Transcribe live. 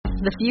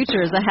The future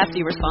is a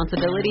hefty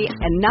responsibility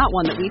and not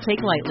one that we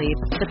take lightly.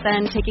 But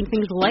then taking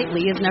things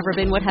lightly has never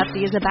been what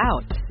Hefty is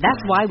about. That's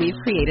why we've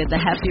created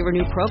the Hefty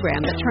Renew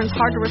program that turns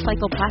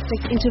hard-to-recycle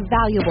plastics into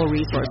valuable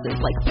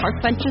resources like park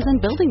benches and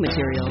building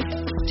materials.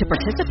 To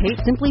participate,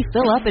 simply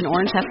fill up an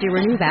orange Hefty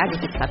Renew bag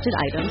with accepted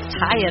items,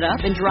 tie it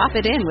up, and drop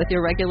it in with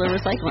your regular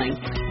recycling.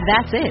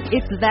 That's it.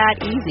 It's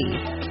that easy.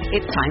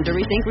 It's time to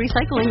rethink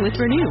recycling with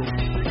Renew.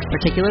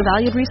 Particular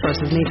valued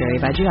resources may vary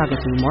by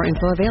geography. More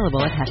info available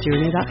at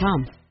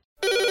heftyrenew.com.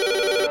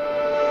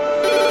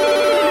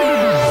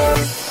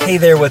 Hey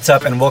there, what's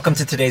up, and welcome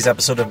to today's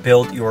episode of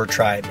Build Your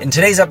Tribe. In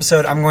today's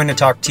episode, I'm going to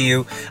talk to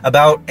you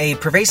about a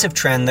pervasive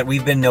trend that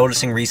we've been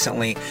noticing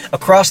recently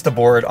across the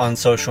board on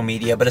social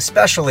media, but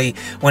especially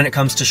when it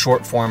comes to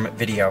short form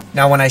video.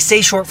 Now, when I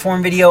say short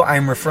form video,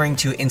 I'm referring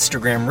to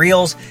Instagram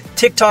Reels,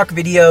 TikTok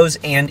videos,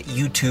 and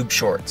YouTube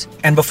Shorts.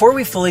 And before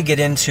we fully get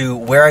into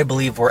where I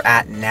believe we're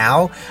at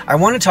now, I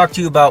want to talk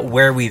to you about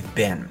where we've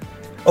been.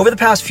 Over the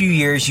past few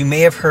years, you may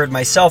have heard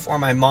myself or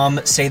my mom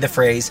say the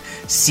phrase,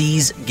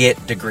 C's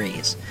get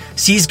degrees.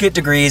 C's get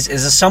degrees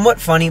is a somewhat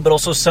funny but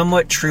also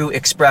somewhat true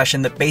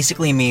expression that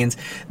basically means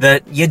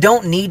that you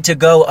don't need to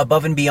go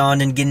above and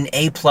beyond and get an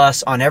A+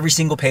 on every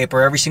single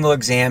paper, every single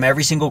exam,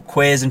 every single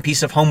quiz and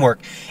piece of homework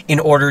in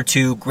order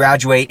to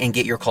graduate and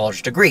get your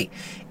college degree.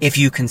 If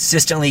you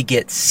consistently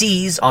get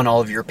C's on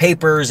all of your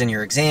papers and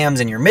your exams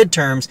and your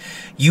midterms,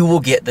 you will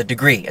get the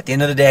degree. At the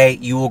end of the day,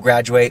 you will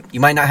graduate. You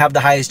might not have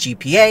the highest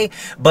GPA,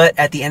 but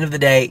at the end of the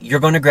day,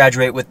 you're going to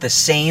graduate with the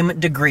same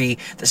degree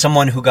that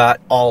someone who got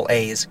all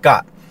A's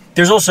got.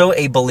 There's also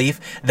a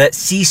belief that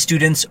C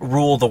students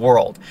rule the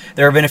world.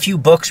 There have been a few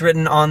books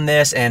written on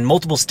this and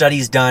multiple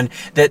studies done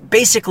that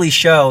basically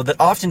show that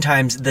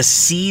oftentimes the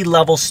C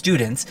level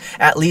students,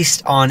 at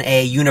least on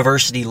a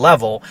university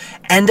level,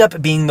 end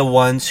up being the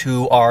ones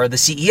who are the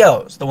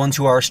CEOs, the ones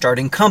who are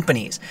starting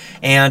companies.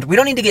 And we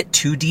don't need to get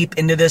too deep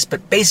into this,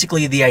 but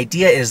basically the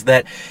idea is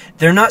that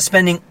they're not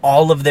spending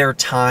all of their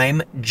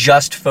time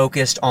just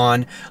focused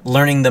on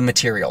learning the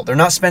material. They're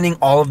not spending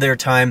all of their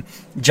time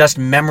just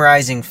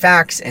memorizing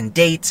facts and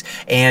dates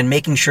and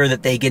making sure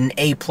that they get an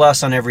A+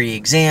 on every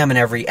exam and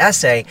every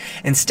essay.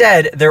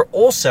 Instead, they're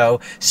also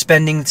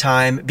spending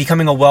time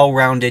becoming a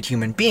well-rounded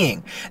human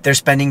being. They're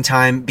spending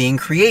time being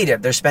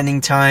creative. They're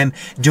spending time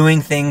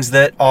doing things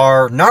that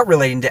are not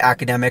relating to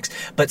academics,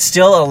 but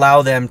still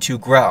allow them to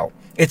grow.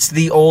 It's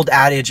the old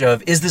adage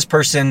of, is this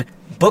person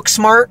book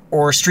smart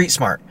or street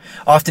smart?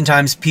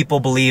 Oftentimes people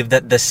believe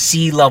that the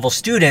C-level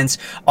students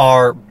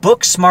are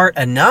book smart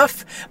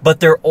enough, but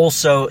they're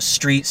also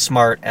street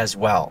smart as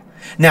well.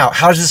 Now,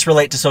 how does this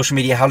relate to social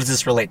media? How does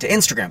this relate to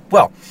Instagram?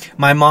 Well,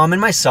 my mom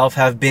and myself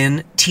have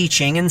been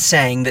teaching and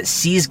saying that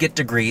C's get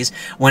degrees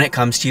when it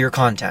comes to your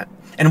content.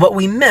 And what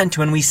we meant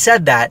when we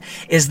said that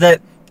is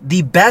that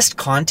the best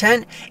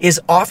content is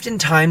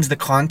oftentimes the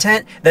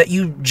content that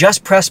you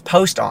just press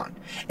post on.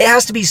 It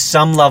has to be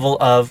some level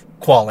of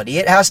quality.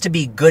 It has to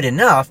be good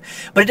enough,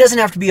 but it doesn't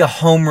have to be a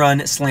home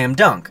run slam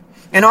dunk.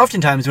 And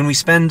oftentimes when we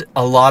spend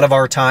a lot of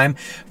our time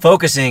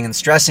focusing and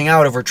stressing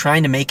out over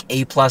trying to make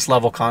A+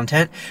 level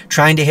content,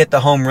 trying to hit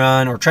the home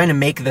run or trying to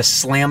make the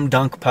slam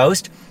dunk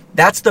post,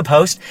 that's the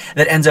post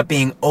that ends up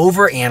being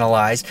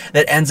overanalyzed,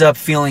 that ends up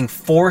feeling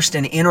forced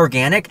and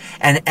inorganic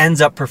and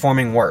ends up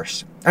performing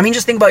worse. I mean,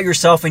 just think about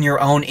yourself in your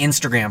own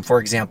Instagram, for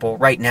example,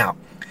 right now.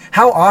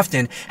 How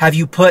often have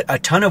you put a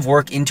ton of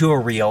work into a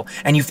reel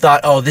and you've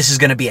thought, oh, this is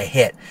going to be a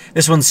hit.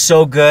 This one's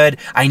so good.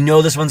 I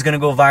know this one's going to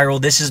go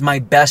viral. This is my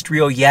best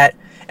reel yet.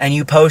 And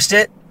you post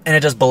it and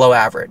it does below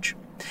average.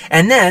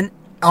 And then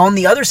on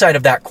the other side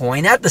of that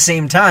coin, at the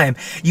same time,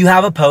 you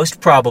have a post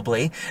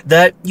probably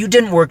that you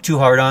didn't work too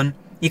hard on.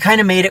 You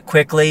kind of made it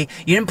quickly.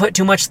 You didn't put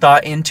too much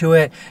thought into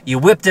it. You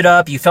whipped it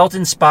up. You felt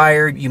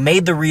inspired. You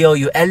made the reel.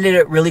 You edited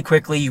it really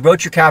quickly. You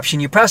wrote your caption.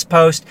 You pressed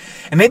post.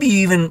 And maybe you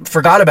even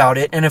forgot about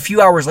it. And a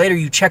few hours later,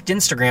 you checked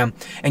Instagram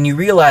and you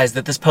realized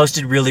that this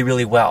posted really,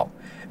 really well.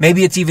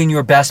 Maybe it's even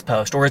your best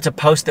post or it's a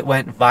post that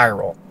went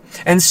viral.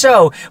 And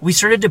so we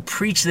started to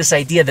preach this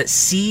idea that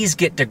C's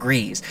get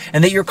degrees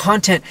and that your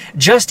content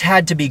just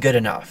had to be good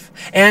enough.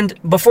 And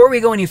before we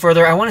go any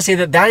further, I want to say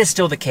that that is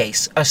still the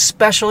case,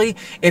 especially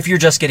if you're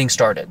just getting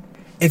started.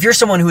 If you're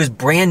someone who is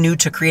brand new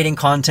to creating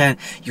content,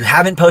 you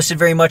haven't posted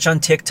very much on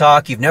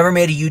TikTok, you've never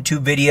made a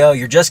YouTube video,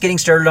 you're just getting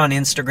started on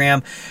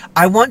Instagram,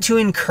 I want to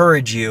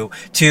encourage you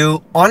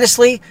to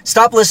honestly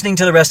stop listening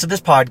to the rest of this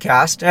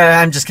podcast.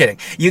 I'm just kidding.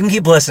 You can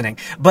keep listening,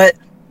 but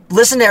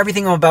listen to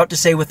everything I'm about to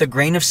say with a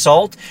grain of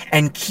salt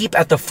and keep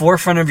at the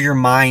forefront of your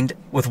mind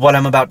with what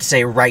I'm about to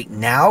say right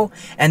now,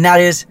 and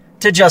that is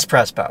to just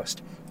press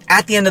post.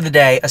 At the end of the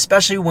day,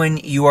 especially when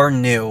you are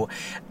new,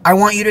 I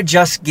want you to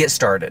just get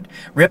started.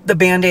 Rip the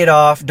Band-Aid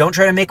off. Don't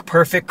try to make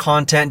perfect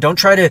content. Don't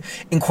try to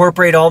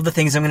incorporate all of the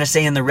things I'm going to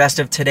say in the rest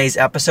of today's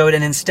episode,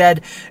 and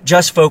instead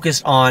just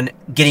focus on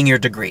getting your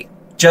degree.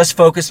 Just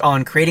focus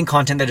on creating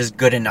content that is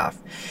good enough.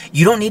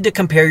 You don't need to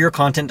compare your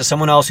content to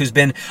someone else who's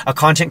been a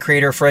content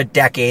creator for a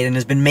decade and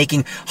has been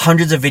making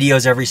hundreds of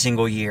videos every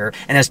single year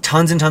and has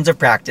tons and tons of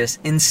practice.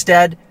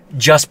 Instead,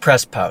 just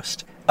press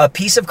post. A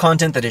piece of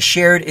content that is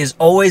shared is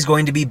always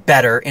going to be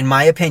better, in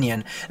my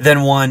opinion,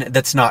 than one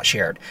that's not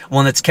shared.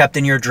 One that's kept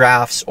in your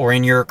drafts or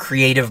in your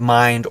creative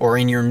mind or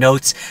in your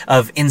notes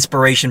of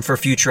inspiration for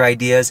future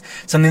ideas.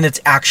 Something that's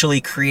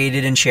actually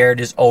created and shared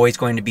is always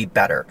going to be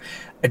better.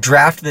 A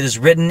draft that is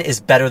written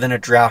is better than a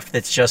draft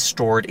that's just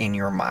stored in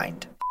your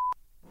mind.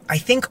 I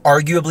think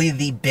arguably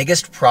the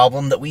biggest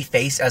problem that we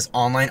face as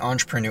online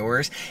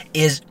entrepreneurs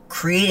is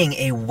creating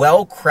a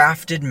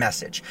well-crafted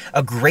message,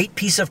 a great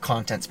piece of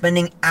content,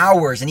 spending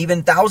hours and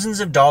even thousands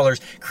of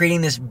dollars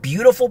creating this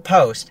beautiful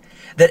post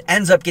that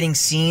ends up getting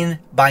seen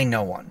by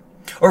no one.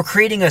 Or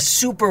creating a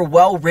super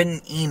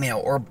well-written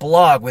email or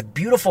blog with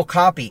beautiful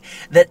copy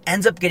that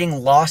ends up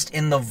getting lost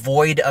in the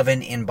void of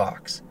an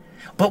inbox.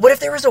 But what if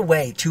there was a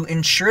way to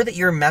ensure that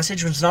your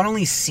message was not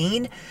only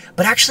seen,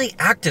 but actually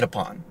acted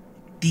upon?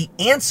 The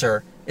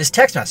answer is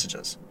text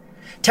messages.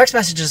 Text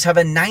messages have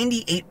a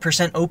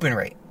 98% open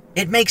rate.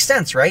 It makes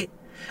sense, right?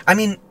 I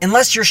mean,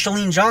 unless you're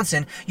Chalene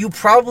Johnson, you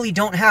probably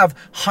don't have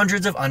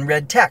hundreds of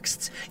unread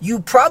texts.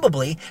 You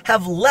probably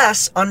have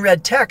less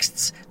unread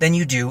texts than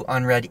you do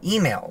unread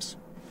emails.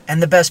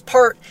 And the best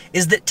part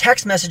is that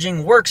text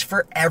messaging works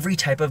for every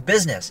type of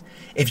business.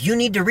 If you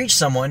need to reach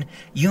someone,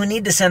 you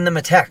need to send them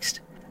a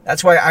text.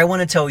 That's why I want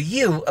to tell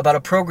you about a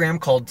program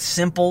called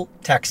Simple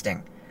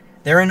Texting.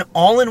 They're an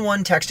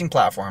all-in-one texting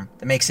platform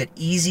that makes it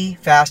easy,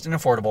 fast, and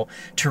affordable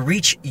to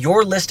reach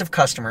your list of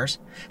customers,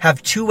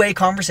 have two-way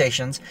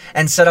conversations,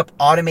 and set up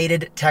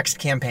automated text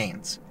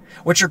campaigns,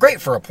 which are great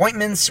for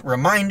appointments,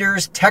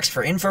 reminders, text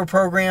for info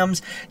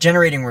programs,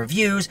 generating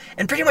reviews,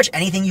 and pretty much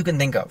anything you can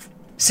think of.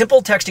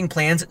 Simple texting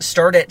plans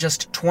start at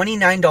just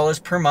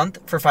 $29 per month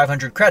for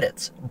 500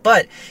 credits.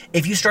 But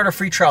if you start a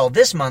free trial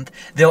this month,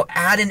 they'll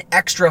add an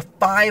extra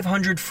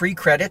 500 free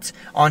credits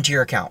onto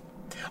your account.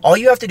 All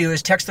you have to do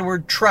is text the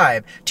word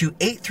tribe to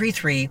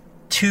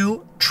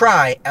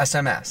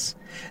 833-2TRY-SMS.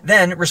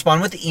 Then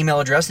respond with the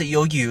email address that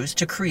you'll use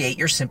to create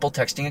your Simple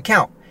Texting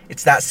account.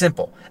 It's that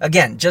simple.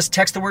 Again, just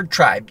text the word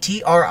tribe,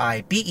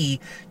 TRIBE,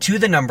 to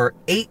the number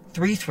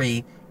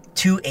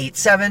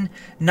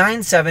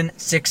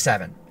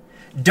 833-287-9767.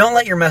 Don't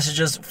let your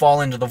messages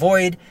fall into the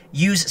void.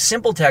 Use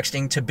Simple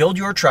Texting to build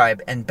your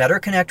tribe and better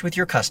connect with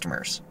your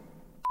customers.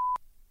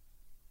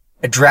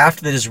 A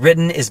draft that is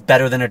written is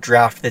better than a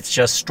draft that's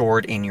just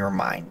stored in your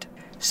mind.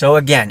 So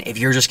again, if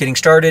you're just getting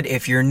started,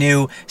 if you're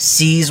new,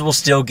 C's will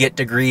still get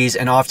degrees.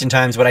 And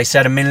oftentimes what I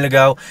said a minute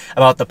ago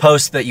about the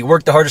post that you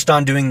work the hardest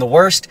on doing the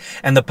worst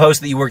and the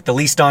post that you work the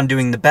least on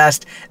doing the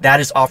best,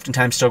 that is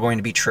oftentimes still going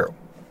to be true.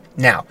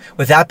 Now,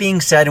 with that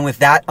being said and with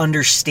that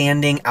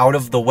understanding out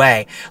of the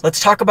way, let's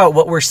talk about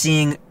what we're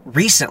seeing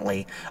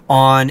recently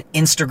on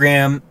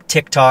Instagram,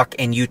 TikTok,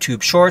 and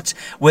YouTube Shorts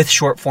with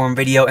short form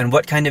video and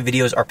what kind of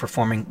videos are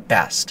performing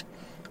best.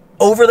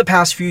 Over the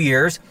past few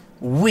years,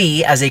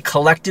 we as a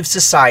collective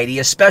society,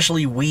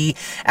 especially we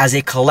as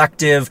a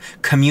collective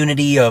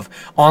community of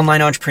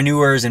online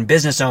entrepreneurs and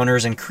business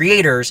owners and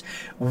creators,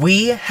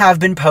 we have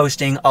been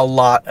posting a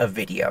lot of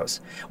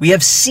videos. We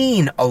have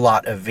seen a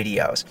lot of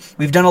videos.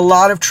 We've done a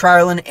lot of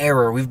trial and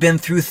error. We've been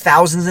through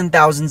thousands and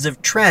thousands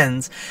of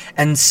trends.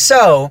 And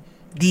so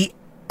the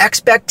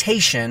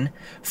expectation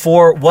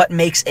for what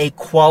makes a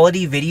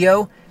quality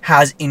video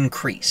has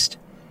increased.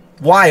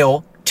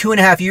 While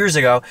 2.5 years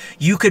ago,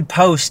 you could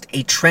post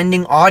a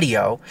trending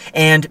audio,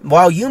 and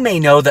while you may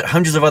know that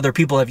hundreds of other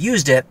people have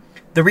used it,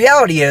 the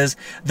reality is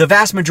the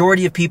vast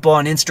majority of people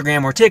on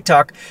Instagram or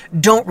TikTok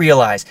don't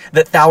realize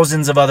that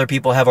thousands of other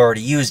people have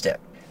already used it.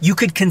 You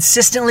could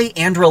consistently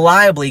and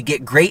reliably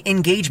get great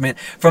engagement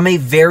from a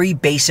very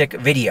basic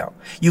video.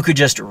 You could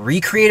just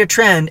recreate a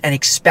trend and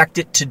expect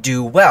it to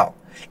do well.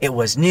 It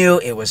was new,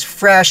 it was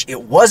fresh,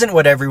 it wasn't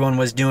what everyone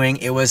was doing,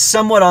 it was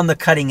somewhat on the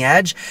cutting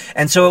edge,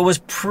 and so it was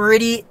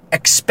pretty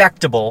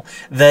expectable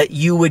that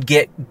you would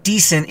get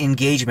decent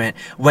engagement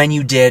when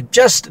you did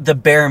just the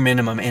bare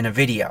minimum in a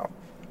video.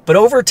 But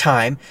over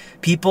time,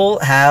 people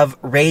have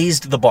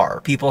raised the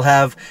bar. People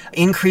have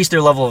increased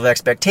their level of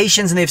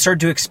expectations, and they've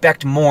started to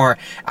expect more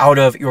out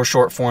of your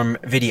short form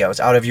videos,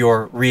 out of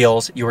your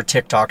Reels, your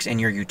TikToks,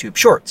 and your YouTube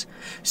Shorts.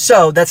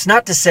 So that's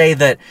not to say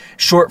that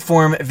short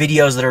form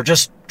videos that are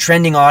just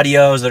trending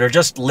audios, that are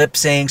just lip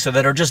syncs, or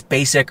that are just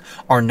basic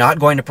are not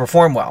going to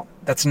perform well.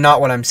 That's not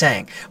what I'm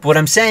saying. But what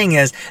I'm saying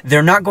is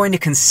they're not going to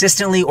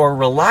consistently or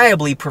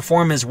reliably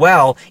perform as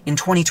well in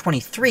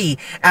 2023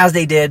 as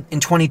they did in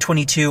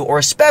 2022, or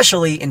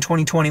especially in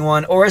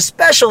 2021, or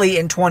especially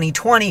in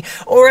 2020,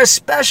 or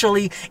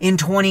especially in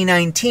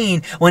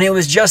 2019 when it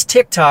was just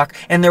TikTok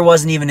and there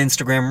wasn't even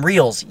Instagram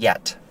Reels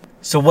yet.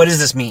 So what does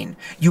this mean?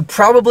 You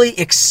probably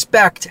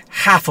expect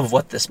half of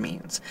what this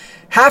means.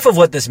 Half of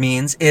what this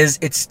means is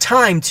it's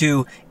time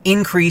to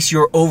increase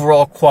your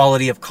overall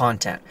quality of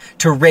content,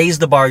 to raise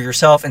the bar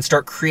yourself and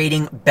start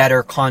creating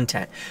better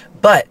content.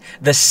 But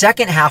the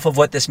second half of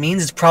what this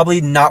means is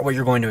probably not what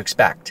you're going to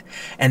expect.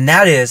 And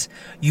that is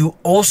you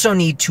also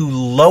need to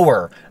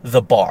lower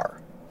the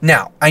bar.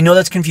 Now, I know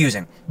that's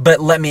confusing,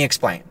 but let me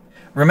explain.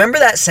 Remember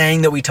that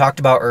saying that we talked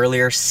about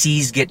earlier,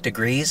 C's get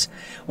degrees?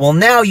 Well,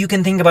 now you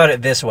can think about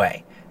it this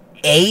way.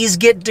 A's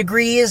get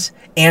degrees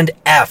and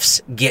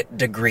F's get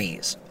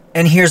degrees.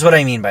 And here's what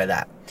I mean by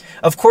that.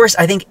 Of course,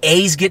 I think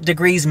A's get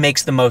degrees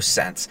makes the most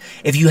sense.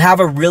 If you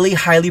have a really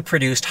highly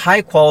produced,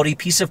 high quality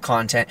piece of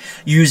content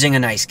using a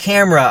nice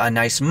camera, a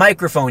nice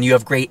microphone, you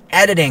have great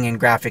editing and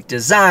graphic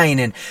design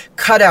and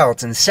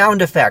cutouts and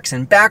sound effects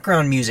and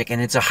background music,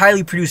 and it's a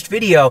highly produced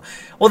video,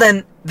 well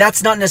then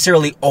that's not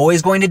necessarily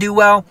always going to do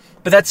well,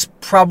 but that's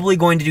probably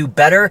going to do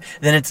better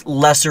than its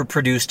lesser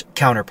produced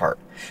counterpart.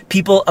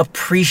 People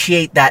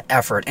appreciate that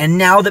effort. And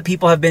now that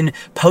people have been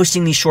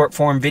posting these short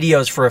form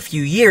videos for a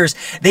few years,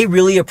 they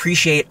really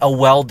appreciate a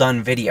well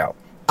done video.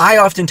 I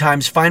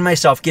oftentimes find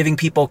myself giving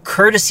people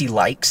courtesy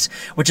likes,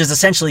 which is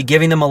essentially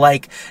giving them a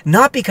like,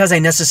 not because I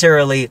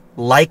necessarily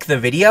like the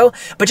video,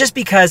 but just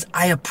because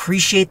I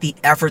appreciate the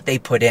effort they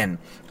put in.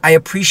 I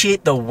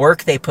appreciate the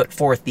work they put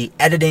forth, the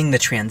editing, the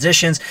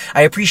transitions.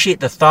 I appreciate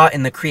the thought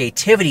and the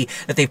creativity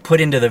that they've put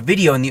into the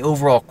video and the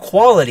overall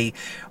quality,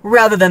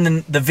 rather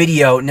than the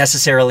video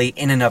necessarily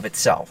in and of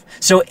itself.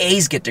 So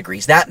A's get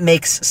degrees. That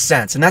makes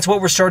sense. And that's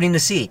what we're starting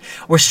to see.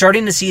 We're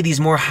starting to see these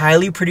more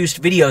highly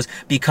produced videos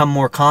become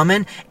more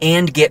common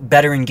and get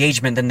better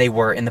engagement than they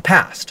were in the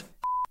past.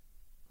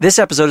 This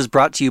episode is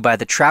brought to you by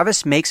the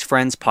Travis Makes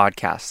Friends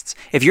podcasts.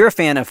 If you're a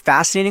fan of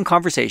fascinating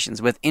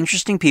conversations with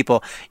interesting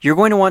people, you're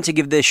going to want to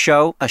give this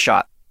show a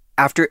shot.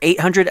 After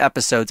 800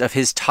 episodes of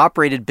his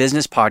top-rated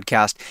business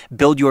podcast,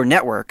 Build Your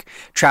Network,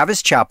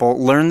 Travis Chappell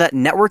learned that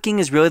networking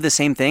is really the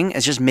same thing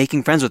as just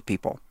making friends with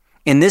people.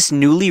 In this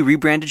newly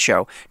rebranded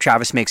show,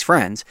 Travis Makes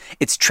Friends,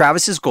 it's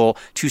Travis's goal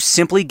to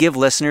simply give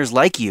listeners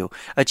like you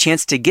a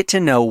chance to get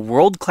to know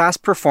world-class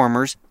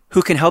performers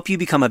who can help you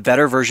become a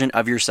better version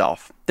of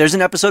yourself. There's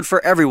an episode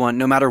for everyone,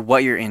 no matter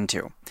what you're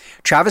into.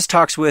 Travis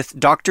talks with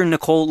Dr.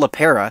 Nicole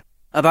LaPera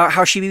about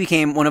how she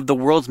became one of the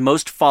world's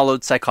most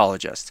followed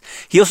psychologists.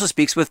 He also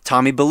speaks with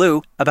Tommy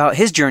Ballou about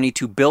his journey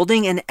to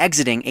building and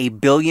exiting a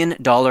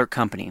billion-dollar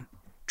company.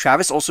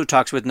 Travis also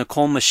talks with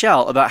Nicole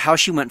Michelle about how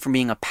she went from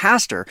being a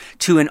pastor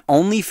to an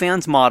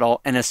OnlyFans model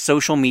and a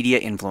social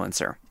media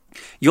influencer.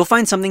 You'll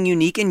find something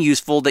unique and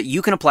useful that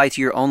you can apply to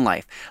your own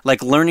life,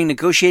 like learning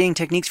negotiating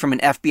techniques from an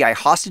FBI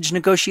hostage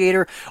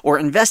negotiator or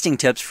investing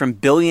tips from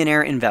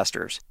billionaire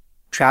investors.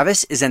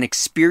 Travis is an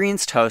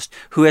experienced host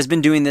who has been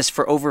doing this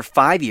for over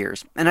 5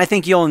 years, and I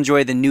think you'll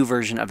enjoy the new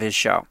version of his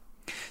show.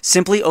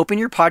 Simply open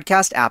your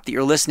podcast app that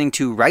you're listening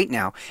to right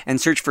now and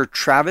search for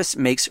Travis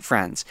Makes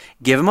Friends.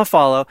 Give him a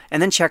follow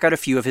and then check out a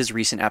few of his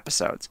recent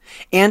episodes.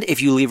 And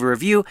if you leave a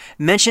review,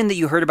 mention that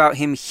you heard about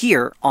him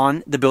here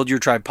on the Build Your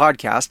Tribe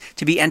podcast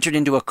to be entered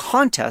into a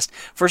contest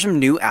for some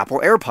new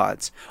Apple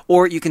AirPods.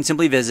 Or you can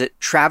simply visit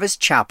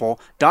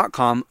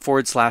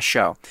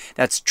travischappell.com/show.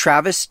 That's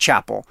Travis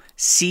Chappell,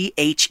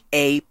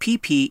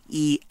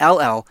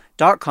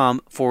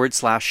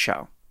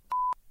 CHAPPELL.com/show.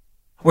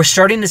 We're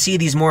starting to see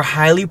these more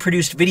highly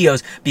produced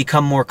videos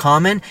become more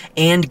common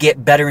and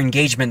get better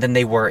engagement than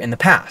they were in the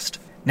past.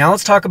 Now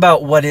let's talk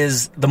about what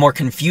is the more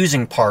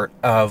confusing part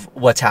of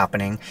what's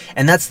happening,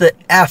 and that's that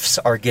F's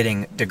are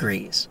getting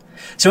degrees.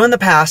 So in the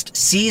past,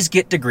 C's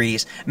get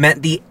degrees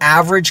meant the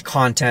average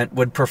content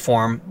would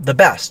perform the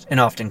best in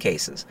often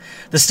cases.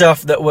 The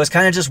stuff that was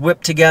kind of just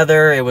whipped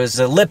together, it was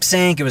a lip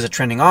sync, it was a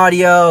trending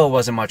audio, it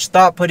wasn't much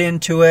thought put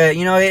into it,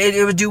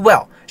 it would do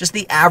well. Just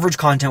the average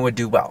content would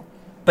do well.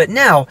 But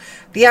now,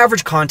 the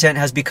average content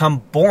has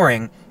become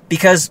boring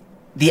because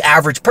the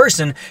average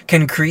person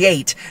can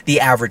create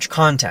the average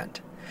content.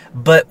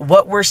 But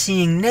what we're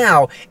seeing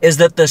now is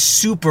that the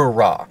super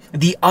raw,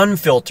 the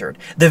unfiltered,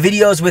 the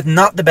videos with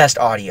not the best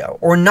audio,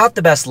 or not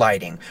the best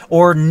lighting,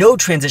 or no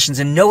transitions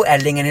and no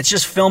editing, and it's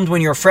just filmed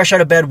when you're fresh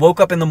out of bed, woke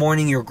up in the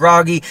morning, you're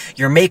groggy,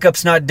 your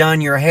makeup's not done,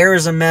 your hair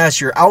is a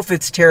mess, your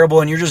outfit's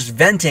terrible, and you're just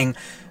venting,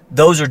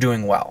 those are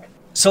doing well.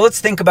 So let's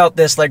think about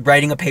this like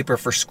writing a paper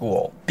for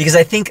school, because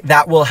I think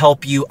that will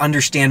help you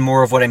understand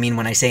more of what I mean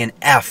when I say an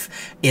F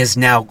is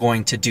now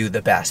going to do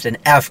the best. An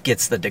F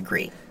gets the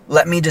degree.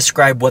 Let me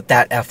describe what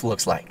that F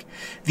looks like.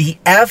 The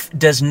F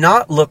does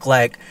not look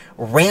like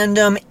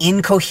random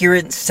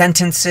incoherent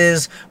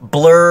sentences,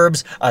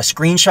 blurbs, a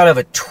screenshot of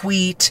a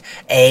tweet,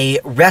 a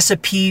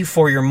recipe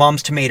for your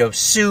mom's tomato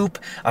soup,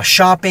 a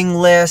shopping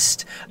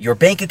list, your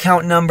bank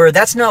account number.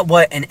 That's not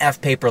what an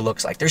F paper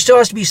looks like. There still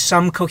has to be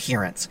some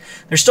coherence.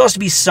 There still has to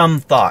be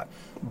some thought.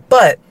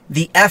 But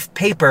the F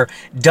paper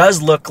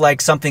does look like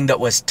something that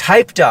was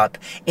typed up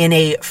in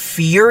a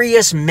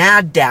furious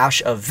mad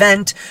dash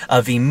event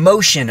of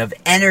emotion, of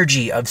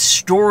energy, of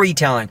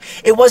storytelling.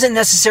 It wasn't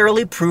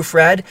necessarily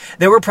proofread.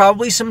 There were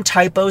probably some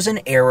typos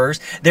and errors.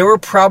 There were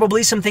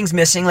probably some things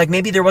missing, like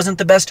maybe there wasn't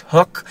the best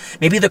hook.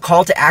 Maybe the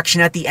call to action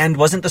at the end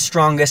wasn't the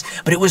strongest,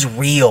 but it was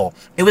real.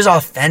 It was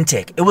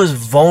authentic. It was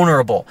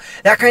vulnerable.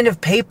 That kind of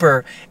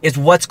paper is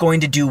what's going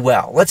to do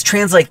well. Let's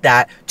translate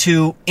that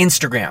to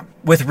Instagram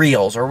with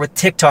Reels or with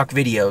TikTok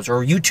videos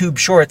or YouTube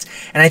Shorts.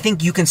 And I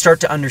think you can start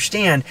to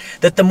understand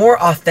that the more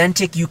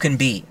authentic you can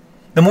be,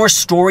 the more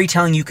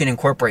storytelling you can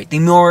incorporate, the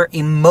more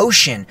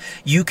emotion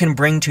you can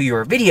bring to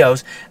your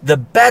videos, the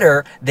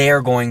better they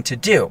are going to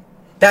do.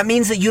 That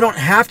means that you don't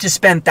have to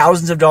spend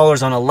thousands of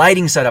dollars on a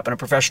lighting setup and a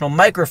professional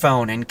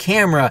microphone and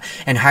camera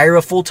and hire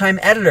a full-time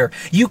editor.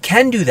 You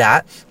can do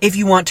that if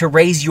you want to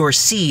raise your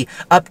C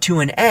up to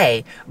an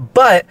A,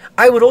 but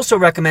I would also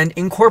recommend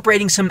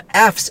incorporating some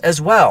Fs as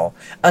well,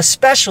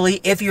 especially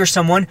if you're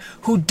someone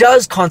who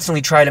does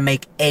constantly try to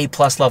make A+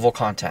 level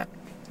content.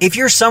 If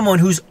you're someone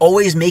who's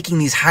always making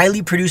these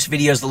highly produced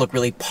videos that look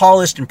really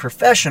polished and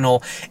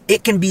professional,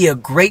 it can be a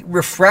great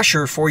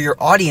refresher for your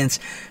audience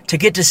to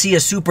get to see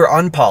a super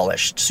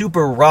unpolished,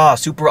 super raw,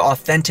 super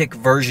authentic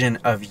version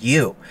of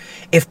you.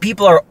 If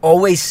people are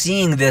always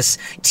seeing this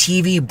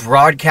TV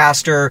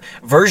broadcaster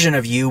version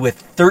of you with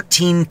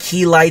 13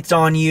 key lights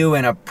on you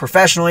and a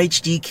professional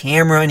HD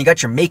camera and you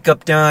got your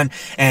makeup done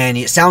and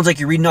it sounds like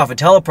you're reading off a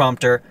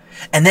teleprompter,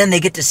 and then they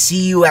get to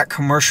see you at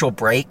commercial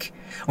break,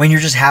 when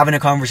you're just having a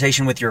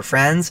conversation with your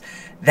friends,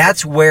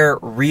 that's where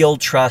real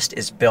trust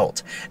is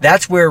built.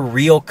 That's where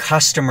real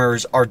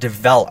customers are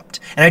developed.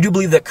 And I do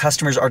believe that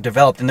customers are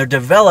developed, and they're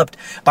developed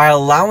by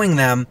allowing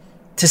them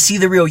to see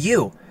the real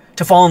you,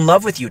 to fall in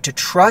love with you, to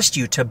trust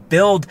you, to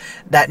build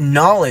that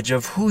knowledge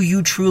of who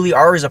you truly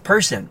are as a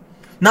person.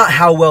 Not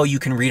how well you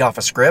can read off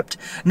a script,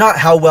 not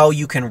how well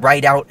you can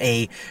write out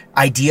a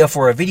idea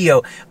for a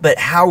video, but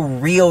how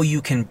real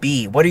you can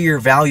be. What are your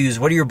values?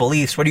 What are your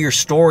beliefs? What are your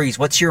stories?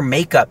 What's your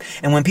makeup?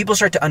 And when people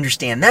start to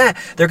understand that,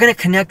 they're going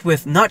to connect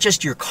with not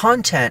just your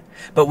content,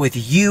 but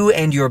with you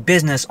and your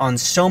business on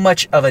so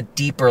much of a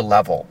deeper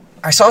level.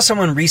 I saw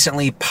someone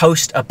recently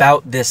post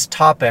about this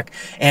topic,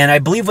 and I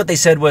believe what they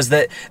said was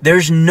that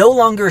there's no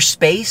longer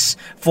space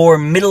for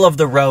middle of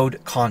the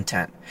road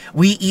content.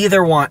 We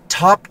either want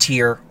top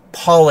tier,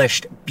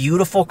 polished,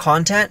 beautiful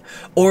content,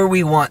 or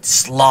we want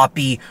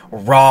sloppy,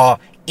 raw,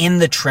 in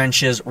the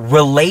trenches,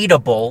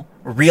 relatable,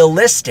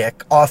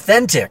 realistic,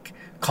 authentic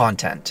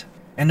content.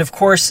 And of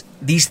course,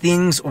 these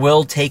things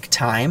will take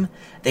time.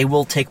 They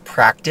will take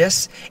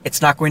practice.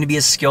 It's not going to be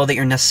a skill that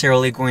you're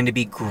necessarily going to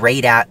be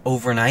great at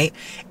overnight.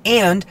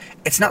 And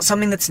it's not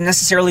something that's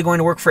necessarily going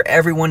to work for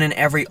everyone in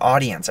every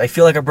audience. I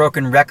feel like a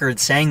broken record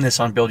saying this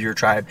on Build Your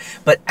Tribe.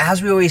 But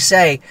as we always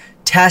say,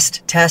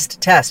 test, test,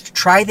 test.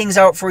 Try things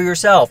out for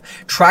yourself.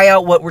 Try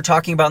out what we're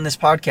talking about in this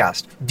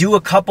podcast. Do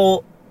a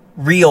couple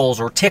reels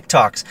or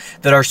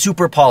TikToks that are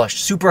super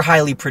polished, super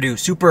highly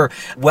produced, super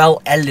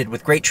well edited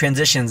with great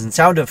transitions and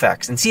sound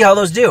effects, and see how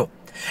those do.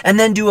 And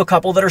then do a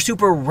couple that are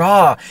super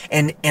raw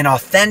and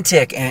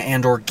authentic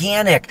and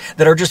organic,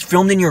 that are just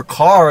filmed in your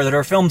car, that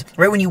are filmed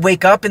right when you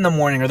wake up in the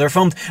morning, or they're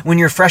filmed when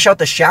you're fresh out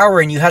the shower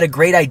and you had a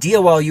great idea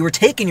while you were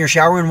taking your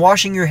shower and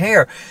washing your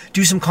hair.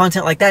 Do some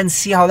content like that and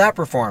see how that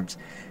performs.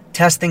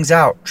 Test things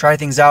out, try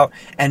things out,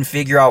 and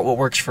figure out what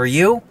works for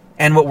you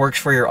and what works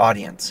for your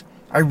audience.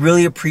 I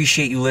really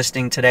appreciate you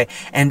listening today.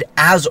 And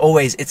as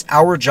always, it's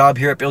our job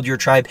here at Build Your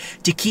Tribe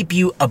to keep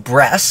you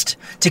abreast,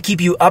 to keep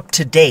you up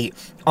to date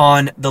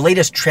on the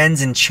latest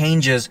trends and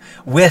changes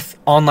with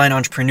online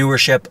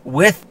entrepreneurship,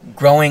 with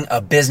growing a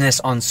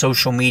business on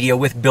social media,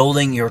 with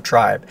building your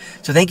tribe.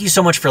 So thank you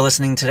so much for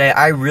listening today.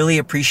 I really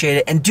appreciate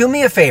it. And do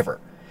me a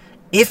favor.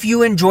 If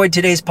you enjoyed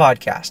today's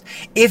podcast,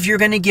 if you're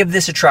going to give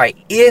this a try,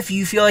 if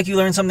you feel like you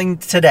learned something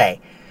today,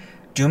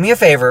 do me a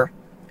favor,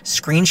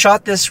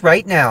 screenshot this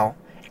right now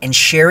and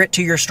share it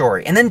to your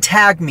story. And then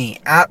tag me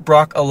at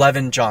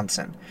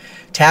Brock11Johnson.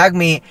 Tag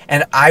me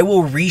and I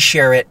will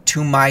reshare it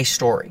to my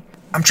story.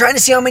 I'm trying to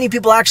see how many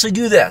people actually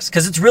do this,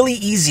 because it's really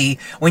easy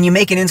when you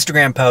make an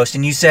Instagram post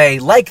and you say,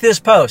 like this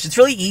post. It's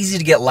really easy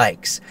to get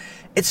likes.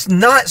 It's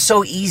not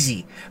so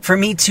easy for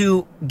me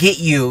to get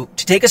you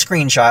to take a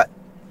screenshot,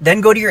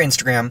 then go to your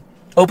Instagram,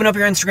 open up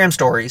your Instagram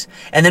stories,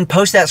 and then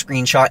post that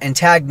screenshot and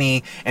tag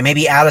me and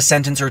maybe add a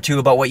sentence or two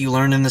about what you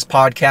learned in this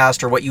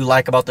podcast or what you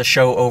like about the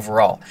show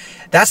overall.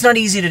 That's not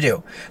easy to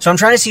do. So I'm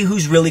trying to see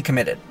who's really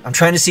committed. I'm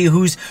trying to see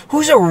who's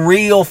a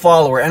real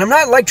follower. And I'm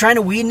not like trying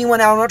to weed anyone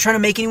out. I'm not trying to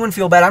make anyone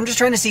feel bad. I'm just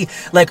trying to see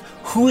like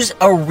who's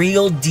a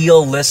real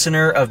deal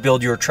listener of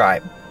Build Your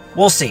Tribe.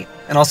 We'll see.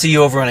 And I'll see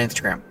you over on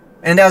Instagram.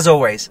 And as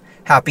always,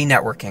 happy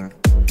networking.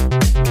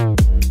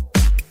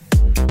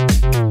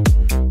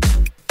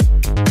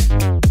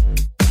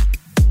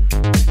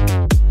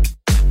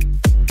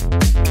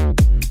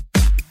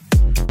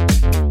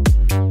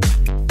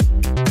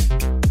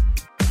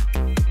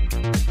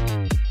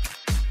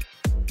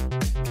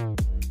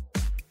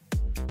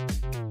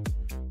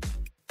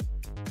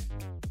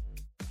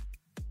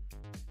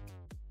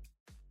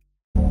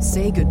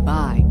 Say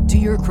goodbye to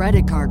your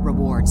credit card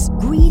rewards.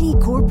 Greedy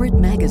corporate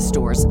mega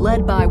stores,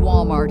 led by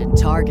Walmart and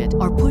Target,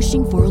 are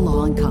pushing for a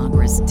law in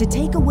Congress to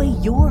take away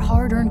your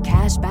hard-earned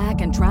cash back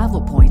and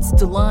travel points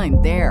to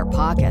line their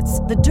pockets.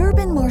 The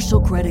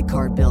Durbin-Marshall credit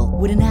card bill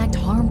would enact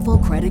harmful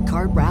credit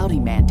card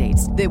routing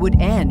mandates that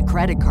would end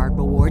credit card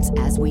rewards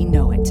as we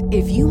know it.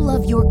 If you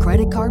love your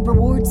credit card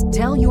rewards,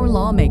 tell your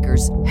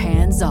lawmakers,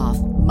 hands off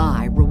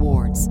my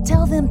rewards.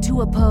 Tell them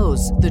to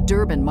oppose the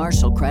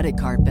Durbin-Marshall credit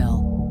card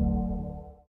bill.